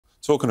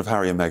Talking of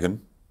Harry and Meghan,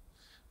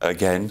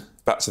 again,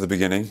 back to the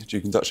beginning,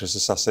 Duke and Duchess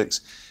of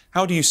Sussex.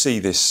 How do you see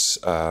this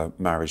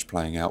marriage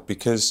playing out?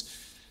 Because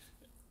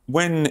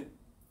obviously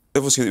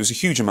there was a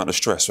huge amount of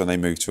stress when they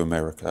moved to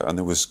America, and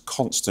there was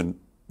constant,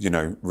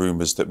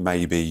 rumours that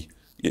maybe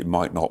it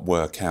might not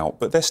work out,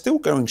 but they're still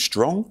going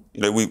strong.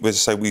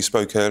 We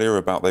spoke earlier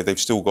about they've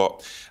still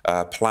got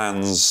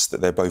plans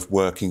that they're both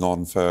working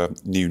on for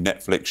new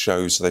Netflix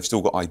shows, so they've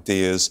still got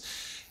ideas.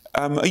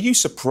 Are you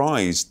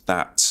surprised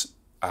that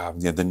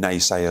the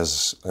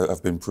naysayers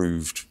have been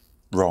proved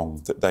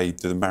wrong, that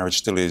the marriage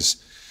still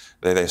is,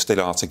 they still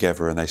are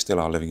together and they still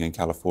are living in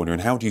California?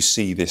 And how do you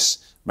see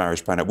this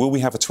marriage playing out? Will we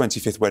have a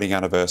 25th wedding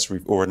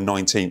anniversary or a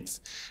 19th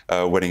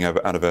wedding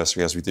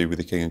anniversary, as we do with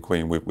the King and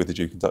Queen with the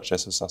Duke and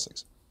Duchess of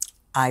Sussex?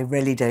 I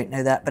really don't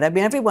know that. But I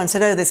mean, everyone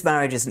said, oh, this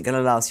marriage isn't going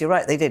to last. You're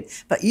right, they did.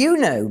 But you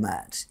know,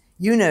 Matt,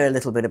 you know a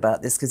little bit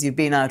about this because you've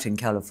been out in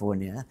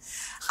California.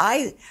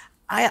 I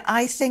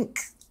think,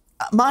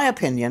 my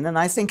opinion, and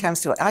I think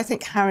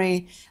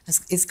Harry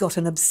has got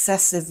an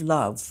obsessive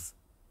love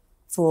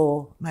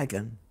for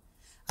Meghan.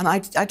 And I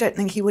don't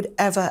think he would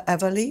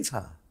ever leave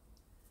her.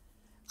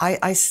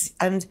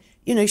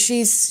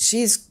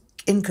 She's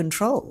in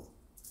control.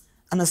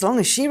 And as long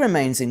as she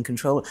remains in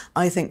control,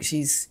 I think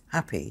she's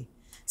happy.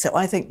 So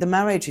I think the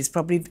marriage is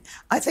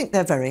I think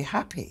they're very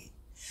happy.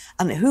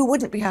 And who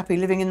wouldn't be happy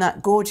living in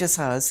that gorgeous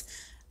house?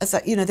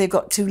 They've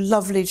got two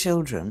lovely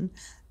children.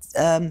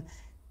 I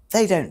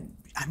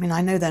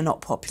know they're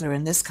not popular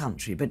in this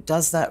country, but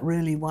does that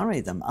really worry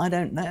them? I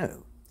don't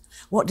know.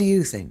 What do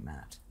you think,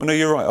 Matt? Well, no,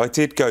 you're right. I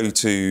did go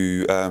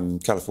to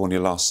California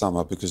last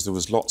summer because there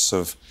was lots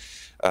of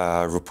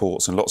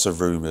reports and lots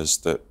of rumours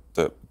that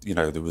there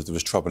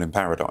was trouble in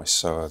paradise.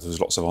 So there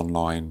was lots of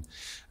online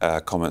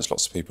comments,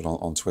 lots of people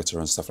on Twitter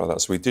and stuff like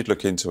that. So we did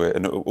look into it,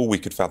 and all we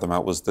could fathom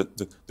out was that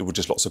there were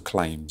just lots of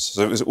claims.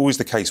 So it was always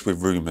the case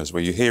with rumours,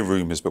 where you hear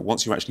rumours, but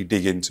once you actually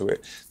dig into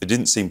it, there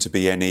didn't seem to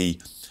be any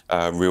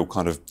real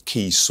kind of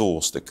key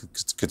source that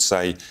could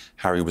say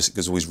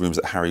there's always rumours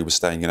that Harry was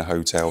staying in a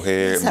hotel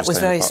here. That was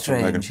very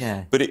strange,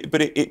 yeah. But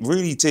it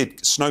really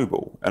did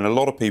snowball, and a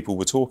lot of people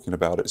were talking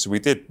about it. So I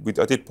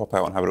did pop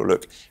out and have a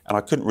look, and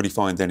I couldn't really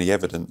find any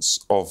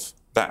evidence of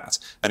that.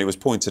 And it was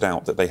pointed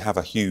out that they have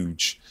a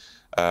huge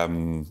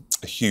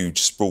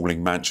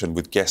sprawling mansion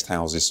with guest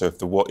houses. So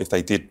if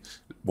they did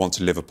want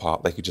to live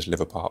apart, they could just live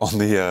apart on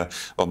the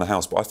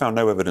house. But I found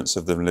no evidence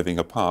of them living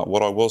apart.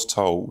 What I was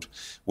told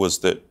was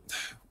that,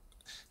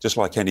 just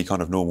like any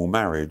kind of normal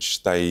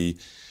marriage, they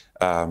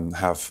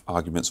have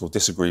arguments or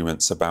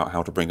disagreements about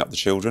how to bring up the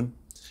children.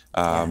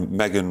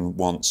 Meghan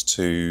wants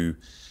the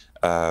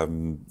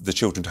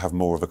children to have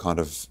more of a kind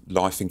of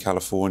life in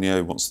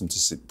California, wants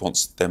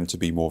them to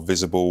be more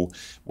visible,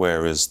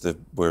 whereas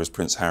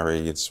Prince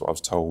Harry, it's what I was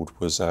told,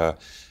 was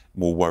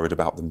more worried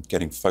about them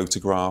getting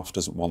photographed,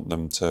 doesn't want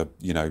them to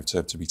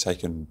be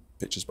taken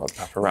pictures by the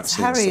paparazzi.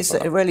 Harry's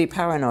really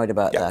paranoid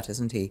about that,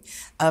 isn't he?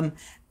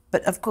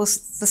 But of course,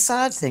 the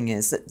sad thing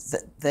is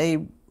that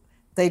they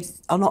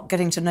are not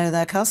getting to know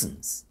their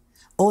cousins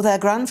or their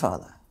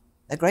grandfather.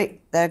 And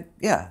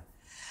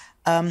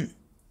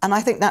I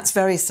think that's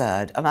very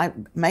sad. And I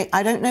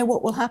don't know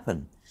what will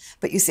happen.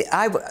 But you see,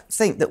 I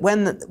think that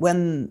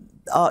when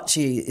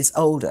Archie is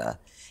older,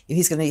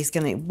 he's going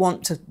to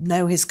want to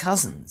know his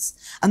cousins,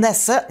 and they're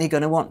certainly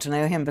going to want to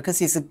know him because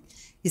he's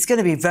going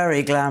to be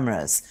very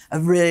glamorous,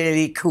 a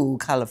really cool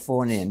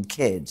Californian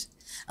kid.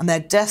 And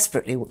they're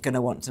desperately going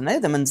to want to know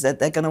them, and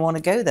they're going to want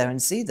to go there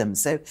and see them.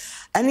 So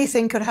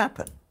anything could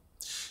happen.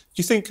 Do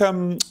you think,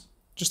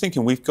 just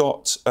thinking, we've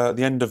got at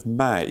the end of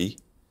May,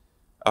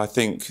 I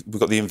think we've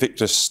got the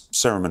Invictus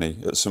ceremony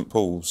at St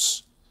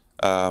Paul's.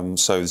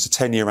 So there's a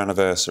 10-year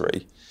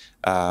anniversary.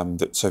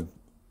 So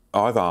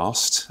I've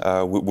asked,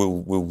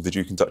 will the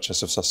Duke and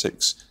Duchess of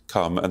Sussex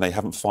come? And they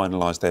haven't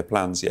finalised their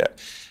plans yet.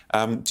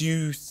 Do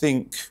you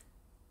think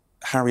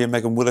Harry and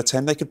Meghan will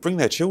attend? They could bring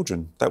their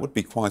children. That would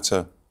be quite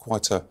a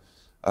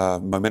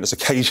momentous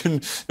occasion.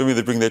 I mean,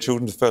 they bring their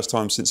children for the first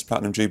time since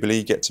Platinum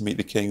Jubilee, get to meet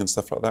the King and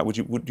stuff like that.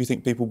 Do you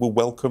think people will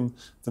welcome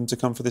them to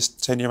come for this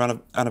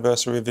 10-year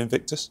anniversary of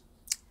Invictus?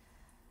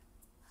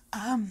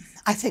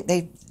 I think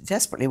they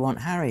desperately want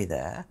Harry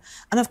there.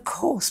 And of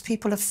course,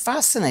 people are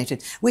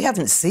fascinated. We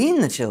haven't seen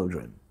the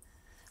children.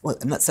 Well,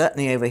 not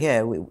certainly over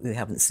here, we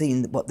haven't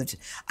seen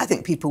I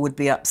think people would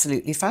be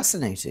absolutely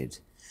fascinated.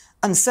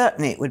 And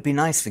certainly it would be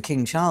nice for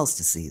King Charles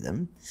to see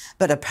them.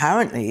 But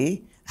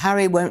apparently,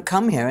 Harry won't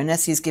come here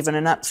unless he's given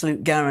an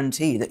absolute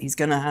guarantee that he's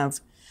going to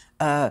have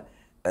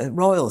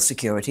royal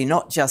security,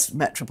 not just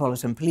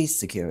Metropolitan Police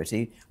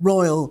security,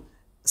 royal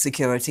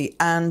security,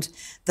 and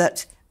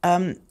that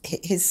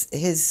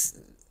his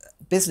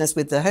business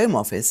with the Home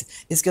Office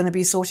is going to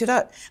be sorted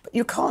out. But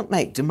you can't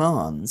make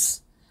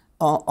demands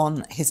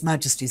on His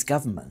Majesty's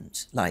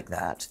government like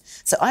that.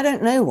 So I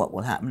don't know what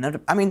will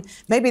happen. I mean,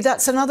 maybe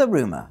that's another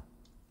rumour.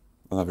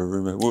 Another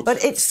rumour.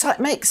 But it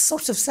makes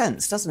sort of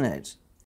sense, doesn't it?